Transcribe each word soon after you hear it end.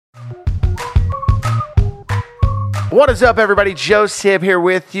What is up, everybody? Joe Sib here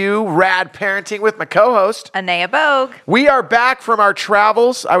with you. Rad Parenting with my co-host, Anea Bogue. We are back from our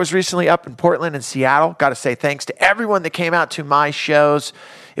travels. I was recently up in Portland and Seattle. Got to say thanks to everyone that came out to my shows.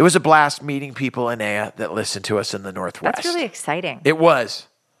 It was a blast meeting people, Anea, that listened to us in the Northwest. That's really exciting. It was.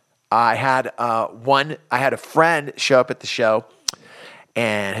 I had a friend show up at the show,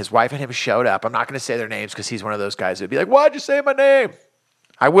 and his wife and him showed up. I'm not going to say their names because he's one of those guys that'd be like, "Why'd you say my name?"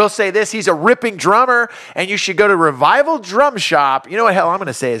 I will say this, he's a ripping drummer, and you should go to Revival Drum Shop. You know what, hell, I'm going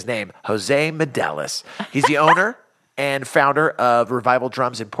to say his name, Jose Medelis. He's the owner and founder of Revival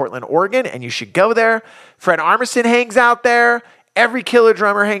Drums in Portland, Oregon, and you should go there. Fred Armisen hangs out there. Every killer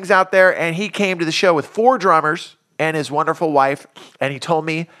drummer hangs out there, and he came to the show with 4 drummers and his wonderful wife, and he told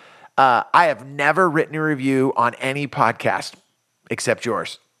me, I have never written a review on any podcast except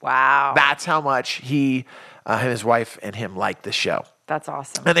yours. Wow. That's how much his wife and him like the show. That's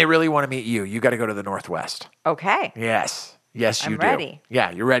awesome. And they really want to meet you. You got to go to the Northwest. Okay. Yes, you I'm do. ready.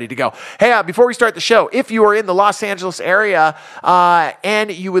 Yeah, you're ready to go. Hey, before we start the show, if you are in the Los Angeles area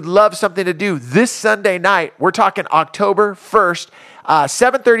and you would love something to do this Sunday night, we're talking October 1st,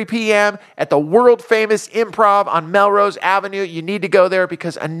 7:30 p.m. at the world-famous Improv on Melrose Avenue. You need to go there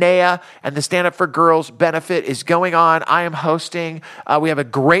because Anea and the Stand Up for Girls benefit is going on. I am hosting. We have a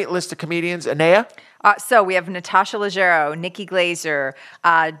great list of comedians. Anea? So we have Natasha Leggero, Nikki Glazer,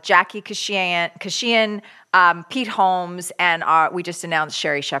 Jackie Kashian, Pete Holmes, and we just announced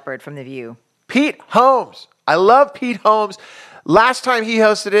Sherry Shepard from The View. Pete Holmes. I love Pete Holmes. Last time he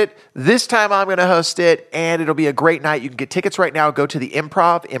hosted it. This time I'm going to host it, and it'll be a great night. You can get tickets right now. Go to the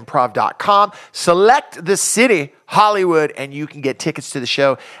Improv, improv.com. Select the city, Hollywood, and you can get tickets to the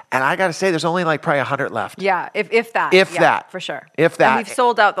show. And I got to say, there's only probably 100 left. Yeah, if that. If yeah, that. For sure. If that. And we've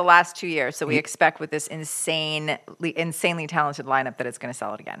sold out the last 2 years, so we expect with this insanely talented lineup that it's going to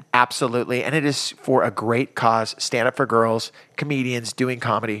sell it again. Absolutely. And it is for a great cause. Stand Up for Girls, comedians doing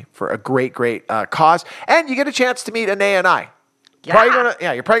comedy for a great, great cause. And you get a chance to meet Anea and I. Yeah.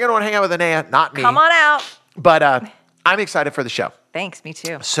 You're probably going to want to hang out with Anea, not me. Come on out. But I'm excited for the show. Thanks, me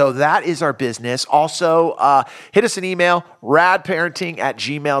too. So that is our business. Also, hit us an email,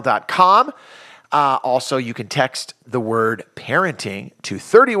 radparenting@gmail.com. Also, you can text the word parenting to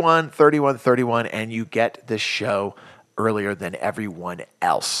 313131, and you get the show earlier than everyone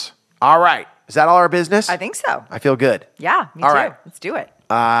else. All right. Is that all our business? I think so. I feel good. Yeah, me all too. Right. Let's do it.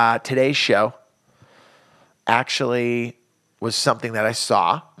 Today's show actually was something that I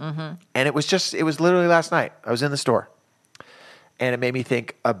saw, and it was literally last night. I was in the store, and it made me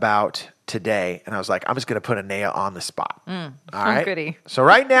think about today, and I was like, I'm just going to put Anea on the spot. All right? Goody. So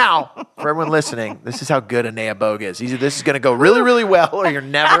right now, for everyone listening, this is how good Anea Bogue is. This is going to go really, really well, or you're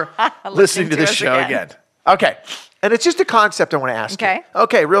never listening to this show again. Okay. And it's just a concept I want to ask you.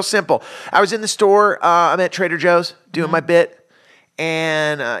 Okay, real simple. I was in the store. I'm at Trader Joe's doing my bit.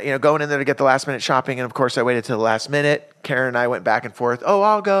 And, going in there to get the last minute shopping. And of course, I waited till the last minute. Karen and I went back and forth. Oh,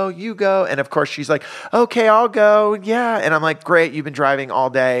 I'll go, you go. And of course, she's like, okay, I'll go. Yeah. And I'm like, great. You've been driving all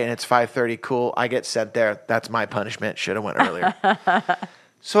day and it's 5:30. Cool. I get sent there. That's my punishment. Should have went earlier.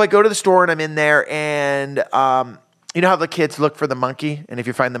 So I go to the store and I'm in there and, you know how the kids look for the monkey? And if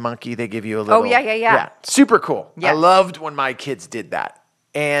you find the monkey, they give you a little. Oh, yeah. Super cool. Yes. I loved when my kids did that.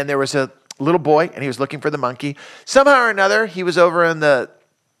 And there was a little boy, and he was looking for the monkey. Somehow or another, he was over in the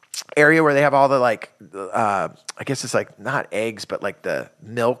area where they have all the I guess it's not eggs, but the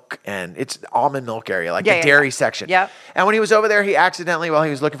milk, and it's almond milk area, the dairy section. Yep. And when he was over there, he accidentally, while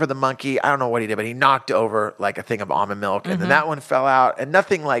he was looking for the monkey, I don't know what he did, but he knocked over a thing of almond milk, and then that one fell out, and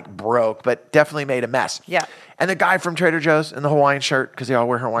nothing broke, but definitely made a mess. Yeah. And the guy from Trader Joe's in the Hawaiian shirt, because they all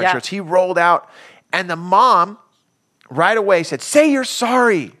wear Hawaiian shirts, he rolled out, and the mom right away said, "Say you're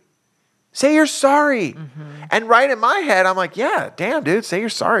sorry. Say you're sorry." And right in my head, I'm like, yeah, damn, dude, say you're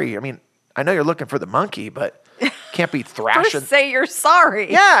sorry. I mean, I know you're looking for the monkey, but can't be thrashing. First, say you're sorry.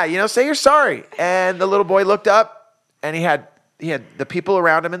 Yeah, say you're sorry. And the little boy looked up, and he had the people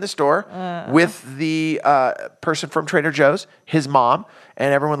around him in the store with the person from Trader Joe's, his mom,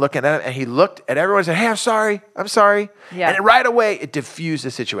 and everyone looking at him. And he looked at everyone and said, "Hey, I'm sorry. Yeah. And right away, it diffused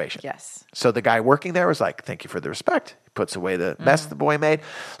the situation. Yes. So the guy working there was like, "Thank you for the respect." He puts away the mess the boy made.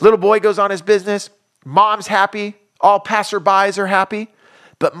 Little boy goes on his business. Mom's happy. All passerbys are happy.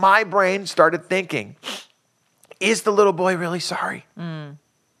 But my brain started thinking, is the little boy really sorry? And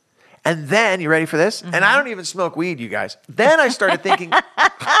then, you ready for this? And I don't even smoke weed, you guys. Then I started thinking,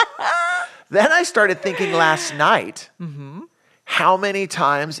 last night, how many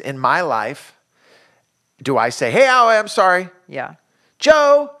times in my life do I say, "Hey, Howie, I'm sorry." Yeah.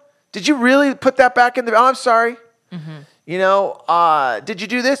 "Joe, did you really put that back in the, oh, I'm sorry." Did you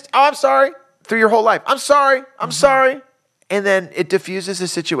do this? "Oh, I'm sorry." through your whole life. I'm sorry. I'm sorry. And then it diffuses the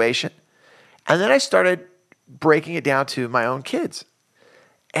situation. And then I started breaking it down to my own kids.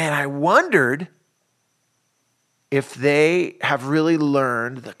 And I wondered if they have really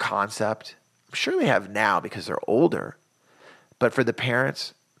learned the concept. I'm sure they have now because they're older. But for the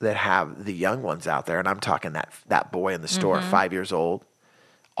parents that have the young ones out there, and I'm talking that boy in the store, 5 years old,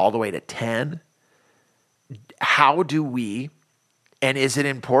 all the way to 10, how do we, and is it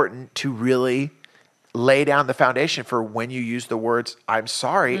important to really lay down the foundation for when you use the words, I'm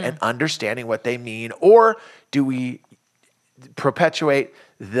sorry, and understanding what they mean? Or do we perpetuate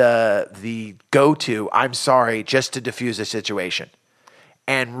the go-to, I'm sorry, just to diffuse a situation?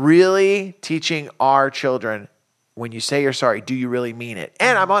 And really teaching our children, when you say you're sorry, do you really mean it?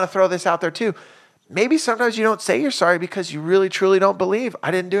 And I'm going to throw this out there too. Maybe sometimes you don't say you're sorry because you really, truly don't believe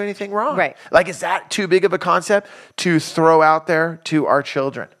I didn't do anything wrong. Right. Like, is that too big of a concept to throw out there to our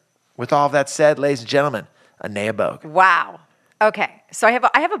children? With all of that said, ladies and gentlemen, Anea Bogue. Wow. Okay. So I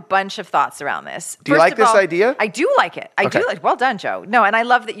have a bunch of thoughts around this. Do you like this idea? I do like it. I do like. Well done, Joe. No, and I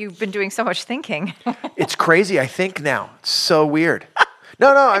love that you've been doing so much thinking. It's crazy. I think now. It's so weird.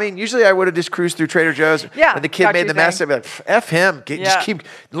 No. I mean, usually I would have just cruised through Trader Joe's. Yeah, when the kid made the mess, I'd be like, F him. Just keep,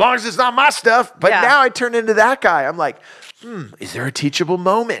 as long as it's not my stuff. But now I turn into that guy. I'm like, is there a teachable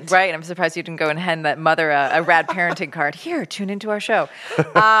moment? Right. I'm surprised you didn't go and hand that mother a rad parenting card. Here, tune into our show.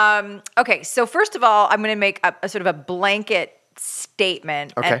 Okay. So first of all, I'm going to make a sort of a blanket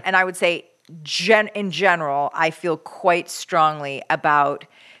statement. Okay. And I would say in general, I feel quite strongly about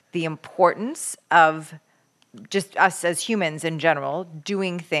the importance of just us as humans in general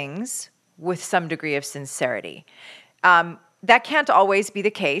doing things with some degree of sincerity. That can't always be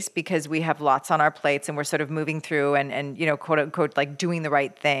the case because we have lots on our plates and we're sort of moving through and quote unquote, like doing the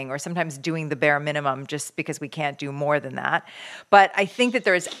right thing, or sometimes doing the bare minimum just because we can't do more than that. But I think that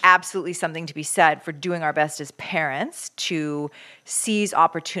there is absolutely something to be said for doing our best as parents to seize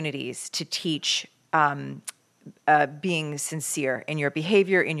opportunities to teach being sincere in your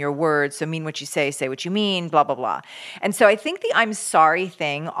behavior, in your words. So mean what you say what you mean, blah, blah, blah. And so I think the I'm sorry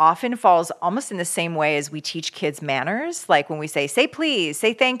thing often falls almost in the same way as we teach kids manners. Like when we say please,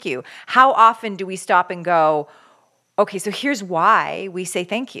 say thank you. How often do we stop and go, okay, so here's why we say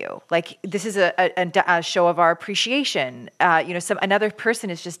thank you. Like this is a show of our appreciation. Another person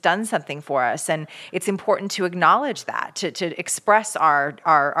has just done something for us, and it's important to acknowledge that, to express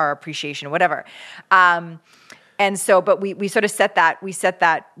our appreciation, whatever. And so, but we sort of set that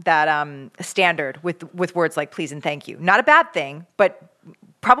standard with words like please and thank you. Not a bad thing, but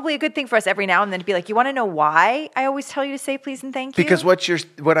probably a good thing for us every now and then to be like, you want to know why I always tell you to say please and thank you? Because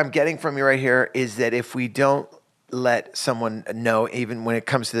what I'm getting from you right here is that if we don't let someone know, even when it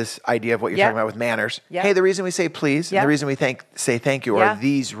comes to this idea of what you're talking about with manners, hey, the reason we say please, and the reason we say thank you are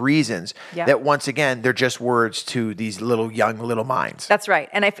these reasons, that once again, they're just words to these young little minds. That's right.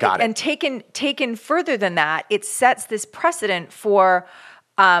 And taken further than that, it sets this precedent for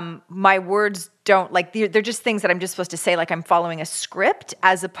my words don't, like, they're just things that I'm just supposed to say, like I'm following a script,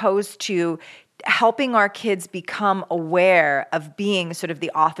 as opposed to helping our kids become aware of being sort of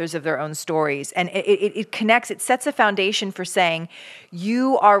the authors of their own stories. And it connects, it sets a foundation for saying,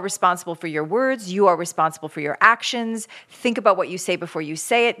 you are responsible for your words, you are responsible for your actions. Think about what you say before you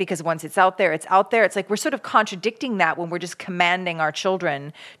say it, because once it's out there, it's out there. It's like we're sort of contradicting that when we're just commanding our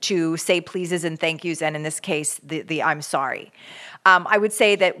children to say pleases and thank yous, and in this case, the I'm sorry. I would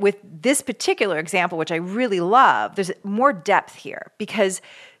say that with this particular example, which I really love, there's more depth here, because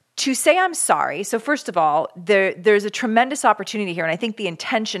to say I'm sorry, so first of all, there's a tremendous opportunity here, and I think the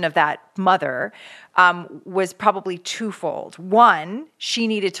intention of that mother was probably twofold. One, she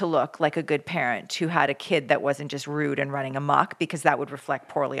needed to look like a good parent who had a kid that wasn't just rude and running amok, because that would reflect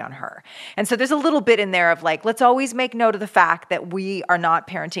poorly on her. And so there's a little bit in there of like, let's always make note of the fact that we are not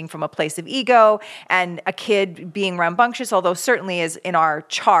parenting from a place of ego, and a kid being rambunctious, although certainly is in our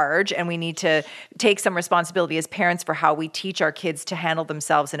charge, and we need to take some responsibility as parents for how we teach our kids to handle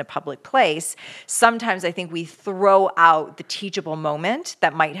themselves in a public place. Sometimes I think we throw out the teachable moment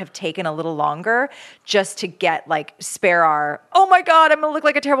that might have taken a little longer just to get spare our, oh my God, I'm going to look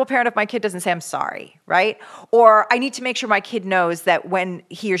like a terrible parent if my kid doesn't say I'm sorry, right? Or I need to make sure my kid knows that when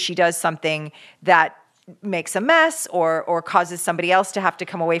he or she does something that makes a mess or causes somebody else to have to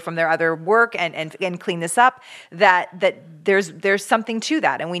come away from their other work and clean this up, that there's something to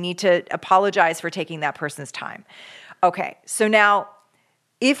that, and we need to apologize for taking that person's time. Okay, so now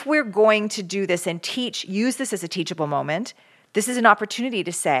if we're going to do this and use this as a teachable moment, this is an opportunity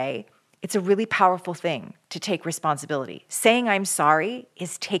to say, it's a really powerful thing to take responsibility. Saying I'm sorry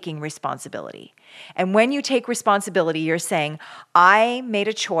is taking responsibility. And when you take responsibility, you're saying, I made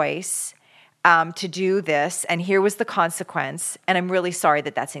a choice to do this, and here was the consequence, and I'm really sorry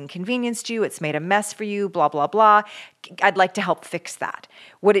that that's inconvenienced you. It's made a mess for you, blah, blah, blah. I'd like to help fix that.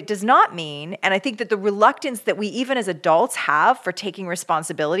 What it does not mean, and I think that the reluctance that we even as adults have for taking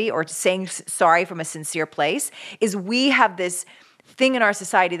responsibility or saying sorry from a sincere place, is we have this thing in our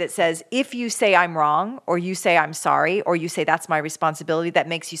society that says, if you say I'm wrong, or you say I'm sorry, or you say that's my responsibility, that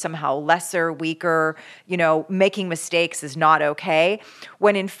makes you somehow lesser, weaker, making mistakes is not okay.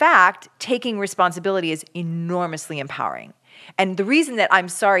 When in fact, taking responsibility is enormously empowering. And the reason that I'm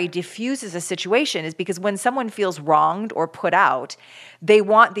sorry diffuses a situation is because when someone feels wronged or put out, they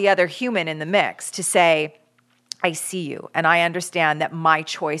want the other human in the mix to say, I see you, and I understand that my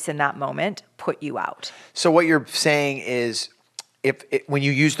choice in that moment put you out. So what you're saying is, when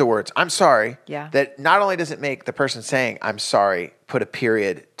you use the words, I'm sorry, that not only does it make the person saying, I'm sorry, put a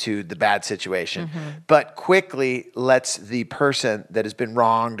period to the bad situation, but quickly lets the person that has been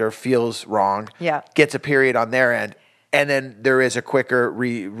wronged or feels wronged gets a period on their end. And then there is a quicker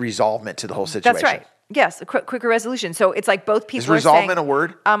resolvement to the whole situation. That's right. Yes, a quicker resolution. So it's like both people are saying... Is resolvement a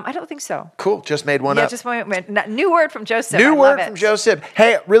word? I don't think so. Cool. Just made one up. Yeah, just new word from Joe Sib. New word from Joe Sib.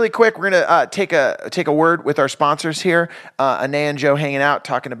 Hey, really quick, we're going to take a word with our sponsors here. Anae and Joe hanging out,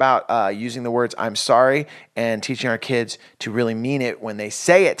 talking about using the words I'm sorry and teaching our kids to really mean it when they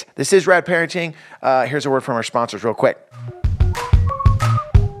say it. This is Rad Parenting. Here's a word from our sponsors real quick.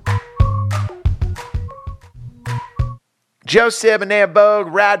 Joe Sib and Anae Bogue,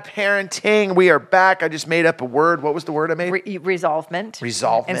 Rad Parenting. We are back. I just made up a word. What was the word I made? Resolvement.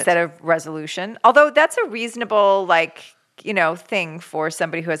 Resolvement. Instead of resolution. Although that's a reasonable, thing for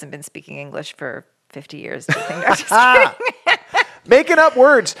somebody who hasn't been speaking English for 50 years. To think. I'm just kidding. Making up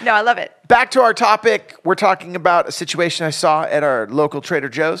words. No, I love it. Back to our topic. We're talking about a situation I saw at our local Trader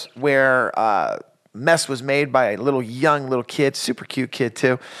Joe's where mess was made by a young little kid, super cute kid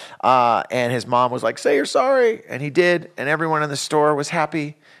too. And his mom was like, say you're sorry. And he did. And everyone in the store was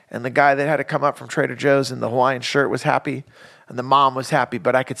happy. And the guy that had to come up from Trader Joe's in the Hawaiian shirt was happy. And the mom was happy.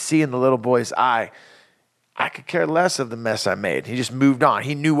 But I could see in the little boy's eye, I could care less of the mess I made. He just moved on.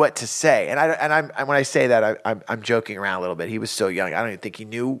 He knew what to say. And when I say that, I'm joking around a little bit. He was so young. I don't even think he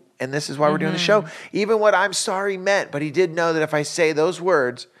knew. And this is why we're doing the show. Even what I'm sorry meant. But he did know that if I say those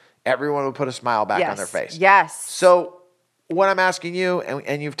words, everyone will put a smile back on their face. Yes. So what I'm asking you,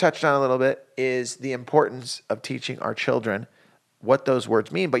 and you've touched on a little bit, is the importance of teaching our children what those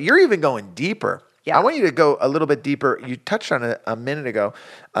words mean. But you're even going deeper. Yeah. I want you to go a little bit deeper. You touched on it a minute ago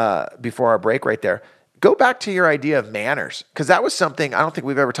before our break right there. Go back to your idea of manners, because that was something I don't think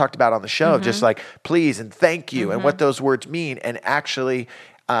we've ever talked about on the show, just like please and thank you and what those words mean, and actually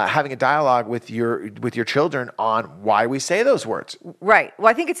having a dialogue with your children on why we say those words. Right. Well,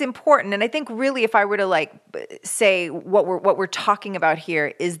 I think it's important, and I think really, if I were to say what we're talking about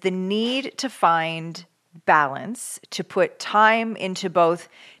here is the need to find balance, to put time into both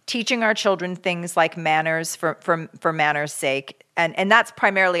teaching our children things like manners for manners' sake, and that's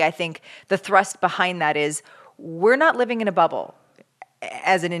primarily, I think, the thrust behind that is we're not living in a bubble.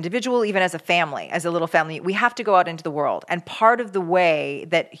 As an individual, even as a family, as a little family, we have to go out into the world. And part of the way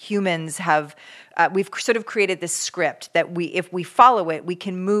that humans have, we've sort of created this script that if we follow it, we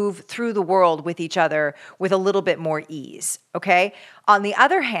can move through the world with each other with a little bit more ease. Okay. On the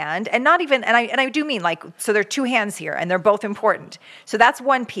other hand, and I do mean so there are two hands here, and they're both important. So that's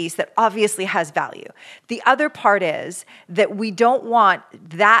one piece that obviously has value. The other part is that we don't want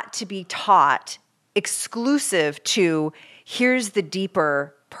that to be taught exclusive to here's the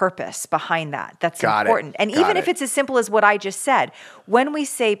deeper purpose behind that. That's important. And even if it's as simple as what I just said, when we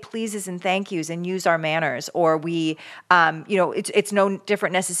say pleases and thank yous and use our manners, or we, it's no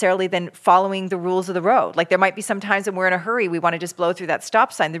different necessarily than following the rules of the road. Like there might be some times when we're in a hurry, we want to just blow through that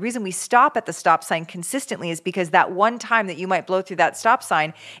stop sign. The reason we stop at the stop sign consistently is because that one time that you might blow through that stop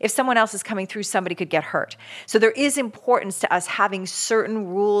sign, if someone else is coming through, somebody could get hurt. So there is importance to us having certain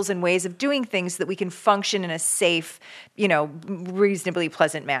rules and ways of doing things so that we can function in a safe, reasonably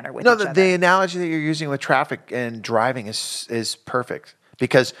pleasant manner with each other. The analogy that you're using with traffic and driving is perfect.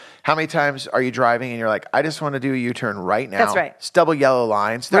 Because how many times are you driving and you're like, I just want to do a U-turn right now. That's right. It's double yellow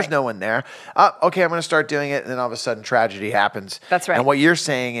lines. There's no one there. Okay, I'm going to start doing it. And then all of a sudden tragedy happens. That's right. And what you're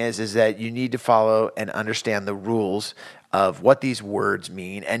saying is that you need to follow and understand the rules of what these words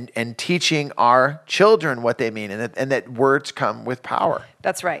mean, and teaching our children what they mean, and that words come with power.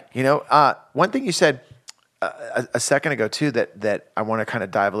 That's right. One thing you said a second ago too that I want to kind of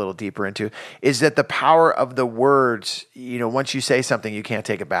dive a little deeper into is that the power of the words, once you say something, you can't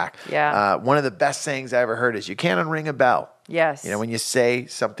take it back. Yeah. One of the best sayings I ever heard is you can't unring a bell. Yes. When you say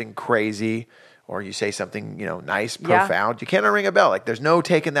something crazy or you say something, nice, profound, you can't unring a bell. Like there's no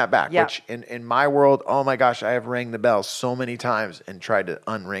taking that back, which in my world, oh my gosh, I have rang the bell so many times and tried to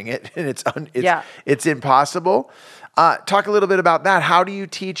unring it and it's impossible. Talk a little bit about that. How do you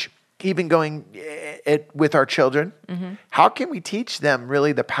teach, even going it with our children? Mm-hmm. How can we teach them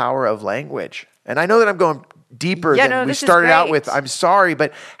really the power of language? And I know that I'm going deeper than we started out with, I'm sorry,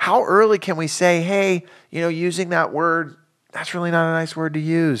 but how early can we say, hey, using that word, that's really not a nice word to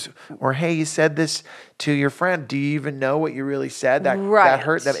use. Or, hey, you said this to your friend. Do you even know what you really said? That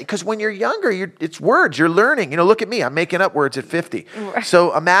hurt them. Because when you're younger, it's words. You're learning. Look at me. I'm making up words at 50. Right.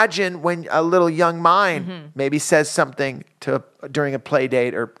 So imagine when a little young mind maybe says something during a play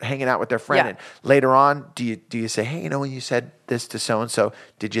date or hanging out with their friend. And later on, do you say, hey, when you said this to so-and-so,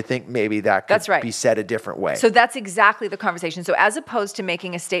 did you think maybe that could be said a different way? So that's exactly the conversation. So as opposed to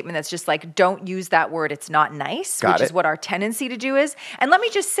making a statement that's just like, don't use that word, it's not nice, which is what our tendency to do is. And let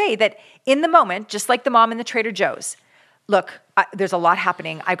me just say that in the moment, just like the mom in the Trader Joe's, look, there's a lot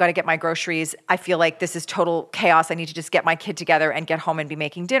happening. I've got to get my groceries. I feel like this is total chaos. I need to just get my kid together and get home and be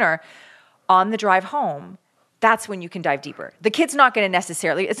making dinner. On the drive home, that's when you can dive deeper. The kid's not going to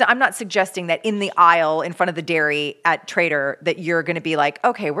necessarily, I'm not suggesting that in the aisle in front of the dairy at Trader that you're going to be like,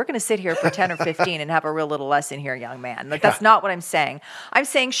 okay, we're going to sit here for 10 or 15 and have a real little lesson here, young man. Like, that's not what I'm saying. I'm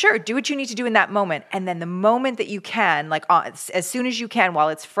saying, sure, do what you need to do in that moment. And then the moment that you can, like as soon as you can while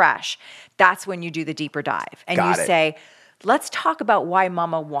it's fresh, that's when you do the deeper dive. And say, let's talk about why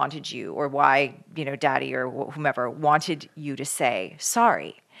mama wanted you, or why, daddy or whomever wanted you to say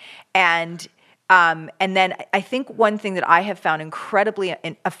sorry. And then I think one thing that I have found incredibly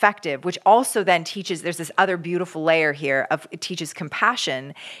effective, which also then teaches, there's this other beautiful layer here it teaches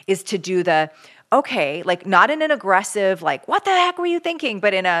compassion, is to do like not in an aggressive, like, what the heck were you thinking?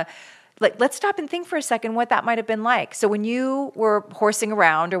 But in a, like, let's stop and think for a second what that might have been like. So when you were horsing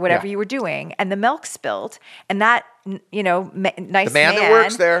around or whatever you were doing and the milk spilled and that, nice the man that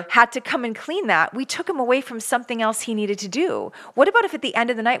works there had to come and clean that, we took him away from something else he needed to do. What about if at the end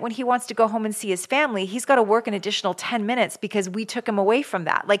of the night when he wants to go home and see his family, he's got to work an additional 10 minutes because we took him away from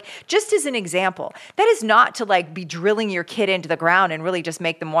that? Like, just as an example, that is not to like be drilling your kid into the ground and really just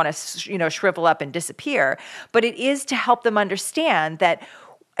make them want to, shrivel up and disappear. But it is to help them understand that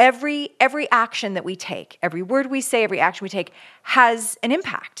every action that we take, every word we say, every action we take has an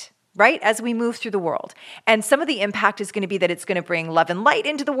impact, right? As we move through the world. And some of the impact is going to be that it's going to bring love and light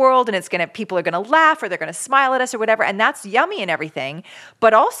into the world, and people are going to laugh, or they're going to smile at us or whatever. And that's yummy and everything.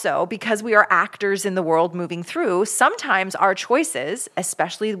 But also, because we are actors in the world moving through, sometimes our choices,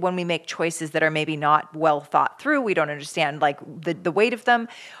 especially when we make choices that are maybe not well thought through, we don't understand like the weight of them,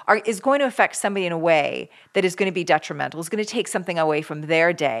 is going to affect somebody in a way that is going to be detrimental. It's going to take something away from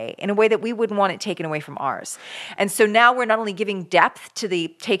their day in a way that we wouldn't want it taken away from ours. And so now we're not only giving depth to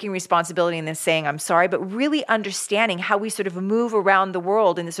the taking responsibility and then saying, I'm sorry, but really understanding how we sort of move around the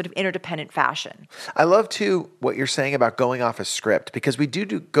world in this sort of interdependent fashion. I love too what you're saying about going off a script, because we do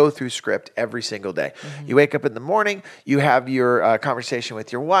go through script every single day. Mm-hmm. You wake up in the morning, you have your conversation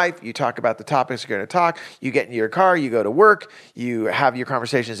with your wife, you talk about the topics you're going to talk, you get into your car, you go to work, you have your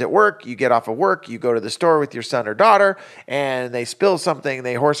conversations at work, you get off of work, you go to the store with your son or daughter, and they spill something,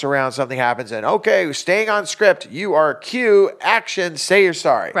 they horse around, something happens, and okay, staying on script, you are cue, action, say you're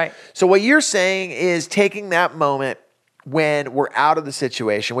sorry. Right. So what you're saying is taking that moment when we're out of the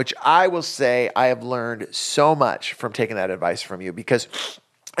situation, which I will say I have learned so much from taking that advice from you, because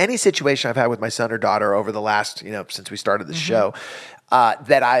any situation I've had with my son or daughter over the last, since we started the show,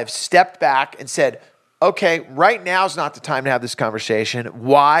 that I've stepped back and said, okay, right now is not the time to have this conversation.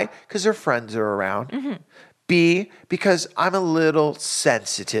 Why? Because their friends are around. Mm-hmm. B, because I'm a little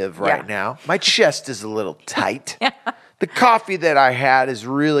sensitive right now. My chest is a little tight. The coffee that I had is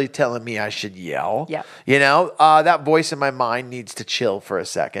really telling me I should yell. Yeah. That voice in my mind needs to chill for a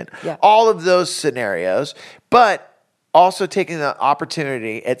second. Yeah. All of those scenarios, but also taking the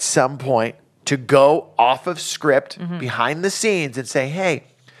opportunity at some point to go off of script behind the scenes and say, hey,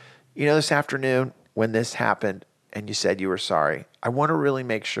 this afternoon when this happened and you said you were sorry, I want to really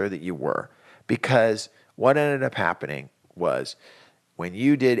make sure that you were, because what ended up happening was when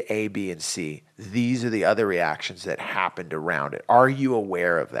you did A, B, and C, these are the other reactions that happened around it. Are you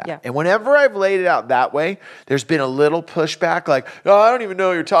aware of that? Yeah. And whenever I've laid it out that way, there's been a little pushback like, oh, I don't even know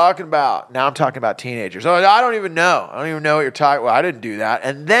what you're talking about. Now I'm talking about teenagers. Oh, I don't even know. I don't even know what you're talking about. Well, I didn't do that.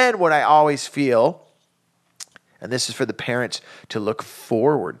 And then what I always feel, and this is for the parents to look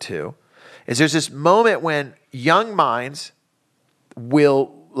forward to, is there's this moment when young minds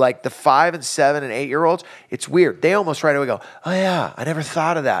will like the 5 and 7 and 8-year-olds, it's weird. They almost right away go, oh yeah, I never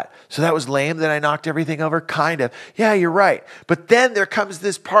thought of that. So that was lame that I knocked everything over? Kind of. Yeah, you're right. But then there comes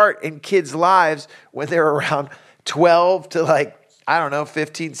this part in kids' lives when they're around 12 to like, I don't know,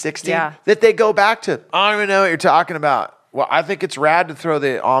 15, 16, that they go back to, I don't even know what you're talking about. Well, I think it's rad to throw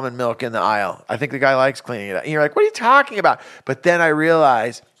the almond milk in the aisle. I think the guy likes cleaning it up. And you're like, what are you talking about? But then I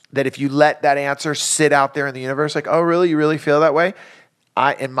realize that if you let that answer sit out there in the universe, like, oh, really? You really feel that way?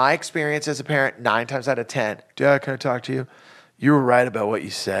 In my experience as a parent, 9 times out of 10, Dad, can I talk to you? You were right about what you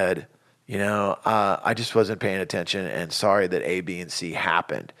said. You know, I just wasn't paying attention and sorry that A, B, and C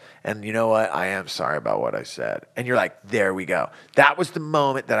happened. And you know what? I am sorry about what I said. And you're like, there we go. That was the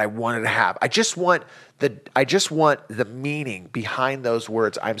moment that I wanted to have. I just want the meaning behind those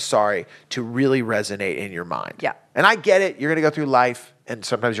words, I'm sorry, to really resonate in your mind. Yeah. And I get it. You're going to go through life and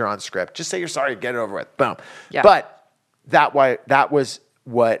sometimes you're on script. Just say you're sorry, get it over with. Boom. Yeah. But that was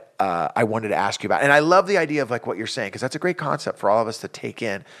what I wanted to ask you about. And I love the idea of like what you're saying, because that's a great concept for all of us to take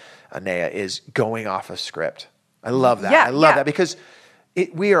in, Anaya, is going off a script. I love that. Yeah, I love that because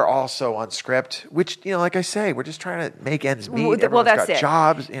we are all so on script, which, you know, like I say, we're just trying to make ends meet. Everyone's that's got it.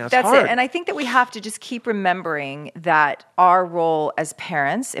 jobs. You know, it's that's hard. it. And I think that we have to just keep remembering that our role as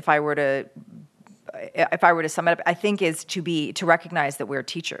parents, if I were to sum it up, I think is to recognize that we're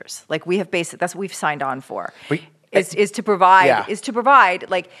teachers. Like we have that's what we've signed on for. Is to provide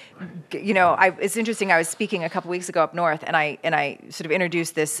like, you know, it's interesting. I was speaking a couple weeks ago up north and I sort of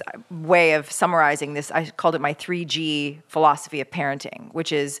introduced this way of summarizing this. I called it my 3G philosophy of parenting,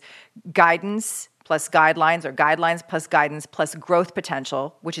 which is guidance plus guidelines, or guidelines plus guidance plus growth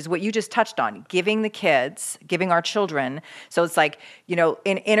potential, which is what you just touched on, giving our children. So it's like, you know,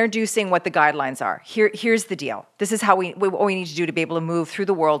 in introducing what the guidelines are, here's the deal. This is what we need to do to be able to move through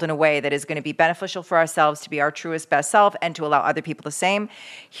the world in a way that is going to be beneficial for ourselves, to be our truest best self, and to allow other people the same.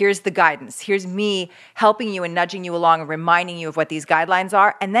 Here's the guidance. Here's me helping you and nudging you along and reminding you of what these guidelines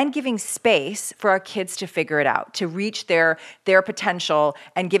are, and then giving space for our kids to figure it out, to reach their potential,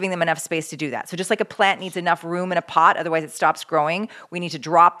 and giving them enough space to do that. So just like a plant needs enough room in a pot, otherwise it stops growing, we need to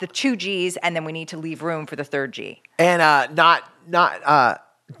drop the 2 G's, and then we need to leave room for the 3rd G. And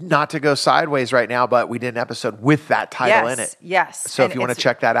not to go sideways right now, but we did an episode with that title in it. Yes. So if you want to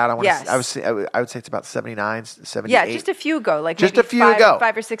check that out, I would say it's about 79, 78. Yeah, just a few ago, like just maybe a few ago.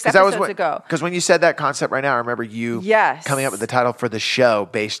 5 or 6 episodes ago. Because when you said that concept right now, I remember you coming up with the title for the show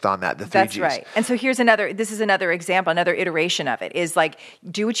based on that, the 3 That's Gs. right. And so this is another example, another iteration of it, is like,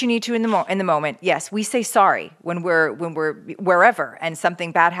 do what you need to in the moment. Yes, we say sorry when we're wherever and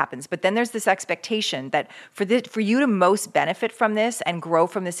something bad happens. But then there's this expectation that for you to most benefit from this and grow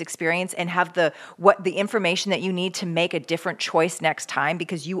from this experience and have the information that you need to make a different choice next time,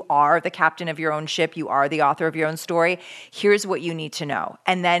 because you are the captain of your own ship, you are the author of your own story. Here's what you need to know,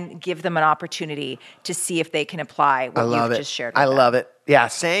 and then give them an opportunity to see if they can apply what you've just shared. I love it. Yeah,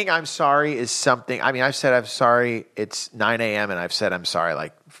 saying I'm sorry is something. I mean, I've said I'm sorry. It's 9 a.m. and I've said I'm sorry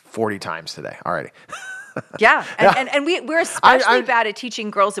like 40 times today already. Yeah. And we're especially bad at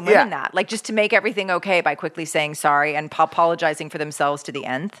teaching girls and women that, like, just to make everything okay by quickly saying sorry and apologizing for themselves to the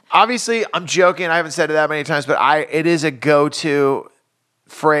nth. Obviously, I'm joking. I haven't said it that many times, but it is a go-to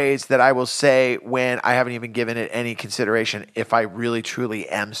phrase that I will say when I haven't even given it any consideration, if I really, truly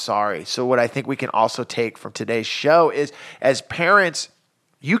am sorry. So what I think we can also take from today's show is, as parents,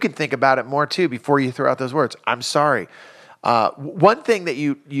 you can think about it more too before you throw out those words. I'm sorry. One thing that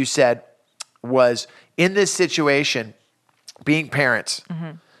you said was, in this situation, being parents,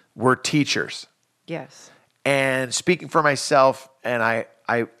 we're teachers. Yes. And speaking for myself, and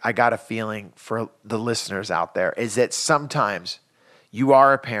I got a feeling for the listeners out there, is that sometimes you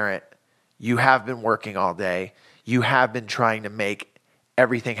are a parent, you have been working all day, you have been trying to make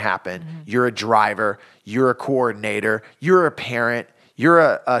everything happen. You're a driver, you're a coordinator, you're a parent, you're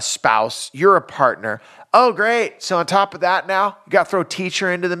a spouse, you're a partner. Oh, great. So on top of that now, you got to throw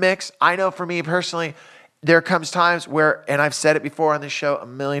teacher into the mix. I know for me personally, there comes times where, and I've said it before on this show a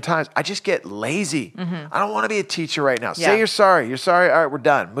million times, I just get lazy. I don't want to be a teacher right now. Say you're sorry. You're sorry. All right, we're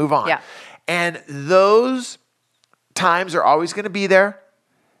done. Move on. Yeah. And those times are always going to be there.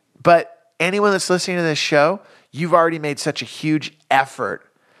 But anyone that's listening to this show, you've already made such a huge effort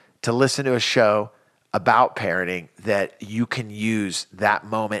to listen to a show about parenting that you can use that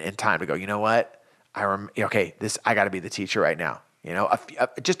moment in time to go, you know what? I got to be the teacher right now. You know,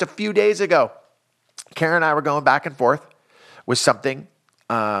 just a few days ago, Karen and I were going back and forth with something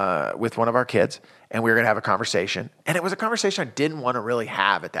with one of our kids, and we were going to have a conversation. And it was a conversation I didn't want to really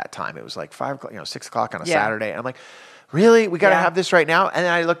have at that time. It was like 5 o'clock, 6 o'clock on a Saturday. And I'm like, really? We got to have this right now? And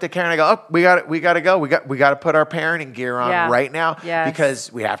then I looked at Karen and I go, oh, we got to go. We got to put our parenting gear on right now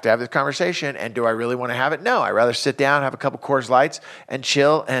because we have to have this conversation. And do I really want to have it? No, I'd rather sit down, have a couple Coors Lights and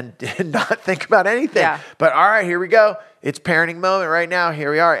chill and not think about anything. Yeah. But all right, here we go. It's parenting moment right now.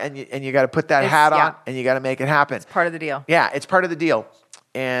 Here we are. And you got to put that hat on and you got to make it happen. It's part of the deal. Yeah, it's part of the deal.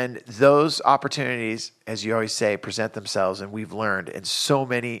 And those opportunities, as you always say, present themselves. And we've learned in so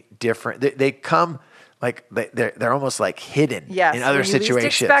many different, they come like they're almost like hidden in other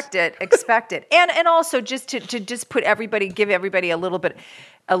situations. Expect it. And also just to just give everybody a little bit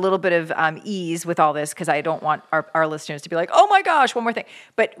of ease with all this, because I don't want our listeners to be like, oh my gosh, one more thing.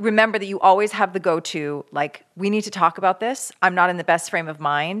 But remember that you always have the go-to, like, we need to talk about this. I'm not in the best frame of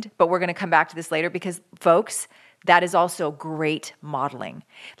mind, but we're going to come back to this later, because folks, that is also great modeling.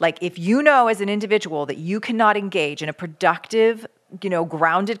 Like, if you know as an individual that you cannot engage in a productive,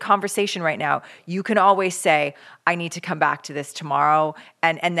 grounded conversation right now, you can always say, I need to come back to this tomorrow.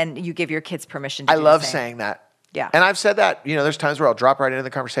 And then you give your kids permission to do the same. I love saying that. Yeah. And I've said that, there's times where I'll drop right into the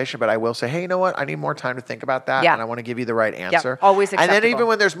conversation, but I will say, hey, you know what? I need more time to think about that. And I want to give you the right answer. Always acceptable. And then even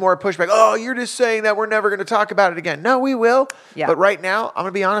when there's more pushback, oh, you're just saying that we're never going to talk about it again. No, we will. Yeah. But right now, I'm going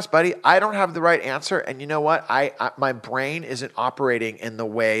to be honest, buddy, I don't have the right answer. And you know what? My brain isn't operating in the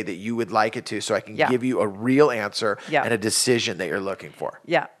way that you would like it to, so I can give you a real answer and a decision that you're looking for.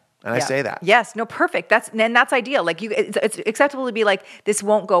 Yeah. And I say that. Yes, no, perfect. That's ideal. Like, it's acceptable to be like, this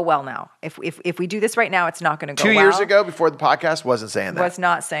won't go well now. If we do this right now, it's not going to go well. 2 years ago, before the podcast, wasn't saying that. Was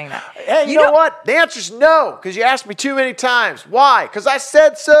not saying that. Hey, you know what? The answer's no, because you asked me too many times. Why? Because I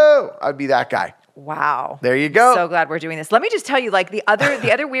said so. I'd be that guy. Wow. There you go. So glad we're doing this. Let me just tell you, like, the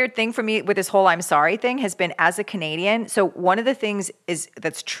other weird thing for me with this whole I'm sorry thing has been, as a Canadian, so one of the things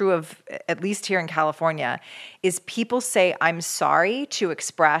that's true of, at least here in California, is people say I'm sorry to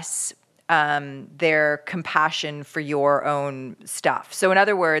express their compassion for your own stuff. So in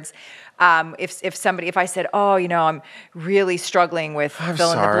other words, if I said, oh, I'm really struggling with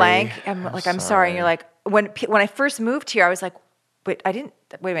fill in the blank, I'm sorry. And you're like, when I first moved here, I was like, but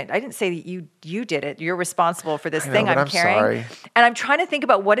wait a minute, I didn't say that you did it. You're responsible for this thing I'm carrying. Sorry. And I'm trying to think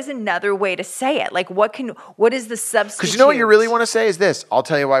about what is another way to say it. Like, what is the substitute? Because you know what you really want to say is this. I'll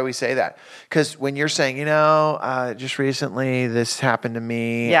tell you why we say that. Because when you're saying, just recently this happened to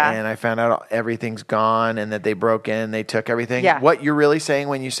me and I found out everything's gone and that they broke in, they took everything. Yeah. What you're really saying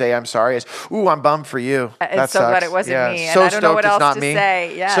when you say I'm sorry is, ooh, I'm bummed for you. That so glad it wasn't me. And so I don't know what else to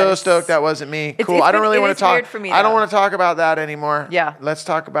say. Yeah, so stoked that wasn't me. Cool. I don't really want to talk. I don't want to talk about that anymore. Yeah. Let's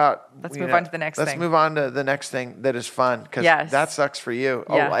talk about. Let's move on to the next thing. Let's move on to the next thing that is fun, because that sucks for you.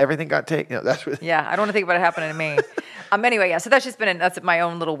 Yeah. Oh, everything got taken. That's what. Yeah, I don't want to think about it happening to me. Anyway, so that's just been that's my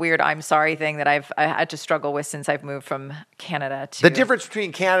own little weird I'm sorry thing that I had to struggle with since I've moved from Canada to. The difference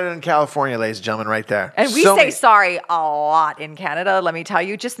between Canada and California, ladies and gentlemen, right there. And we say sorry a lot in Canada, let me tell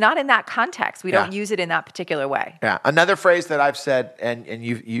you, just not in that context. We don't use it in that particular way. Yeah. Another phrase that I've said, and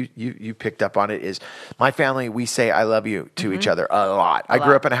you picked up on it, is my family, we say I love you to each other a lot. I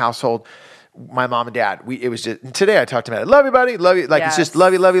grew up in a household. My mom and dad, it was just, today I talked to them, love you, buddy, love you. Like, it's just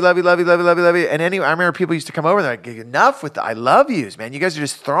love you, love you, love you, love you, love you, love you, love you. And I remember people used to come over and they're like, enough with the I love yous, man. You guys are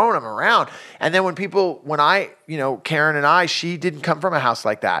just throwing them around. And then Karen and I, she didn't come from a house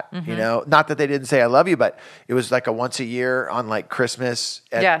like that, not that they didn't say I love you, but it was like a once a year on like Christmas.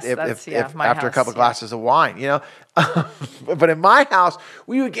 After a couple glasses of wine, But in my house,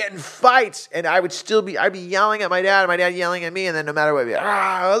 we would get in fights, and I'd be yelling at my dad, and my dad yelling at me, and then no matter what, I'd be like,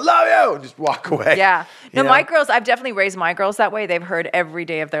 I love you, and just walk away. Yeah. No, my girls, I've definitely raised my girls that way. They've heard every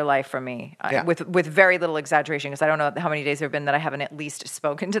day of their life from me, with very little exaggeration, because I don't know how many days there have been that I haven't at least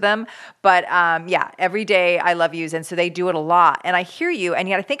spoken to them. But every day I love yous, and so they do it a lot. And I hear you, and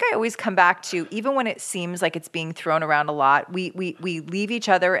yet I think I always come back to, even when it seems like it's being thrown around a lot, we leave each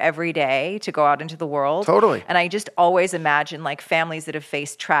other every day to go out into the world. Totally. And I just always imagine like families that have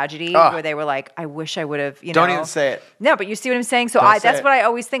faced tragedy where they were like, I wish I would have, Don't even say it. No, but you see what I'm saying? So that's what I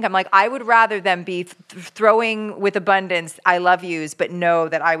always think. I'm like, I would rather them be throwing with abundance I love yous, but know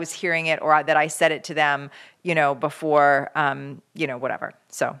that I was hearing it or that I said it to them, before, whatever.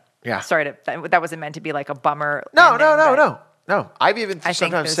 So sorry that wasn't meant to be like a bummer. No. I've even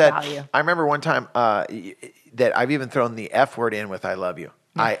sometimes said, value. I remember one time that I've even thrown the F word in with I love you.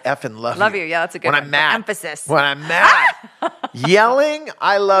 I effing love you. Love you. Yeah, that's a good one. When I'm mad. Emphasis. When I'm mad. yelling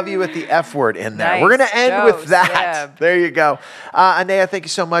I love you with the F word in there. Nice. We're going to end with that. Sib. There you go. Anaya, thank you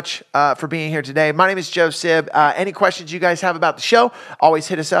so much for being here today. My name is Joe Sib. Any questions you guys have about the show, always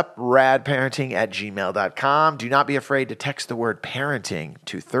hit us up, radparenting@gmail.com. Do not be afraid to text the word parenting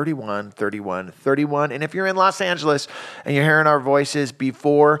to 313131. And if you're in Los Angeles and you're hearing our voices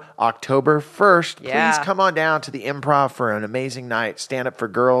before October 1st, please come on down to the Improv for an amazing night. Stand Up for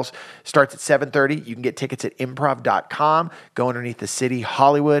Girls starts at 7:30. You can get tickets at improv.com. Go underneath the city,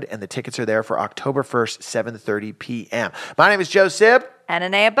 Hollywood, and the tickets are there for October 1st, 7:30 p.m. My name is Joe Sib. And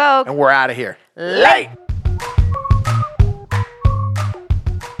Anaya Bogue. And we're out of here. Late.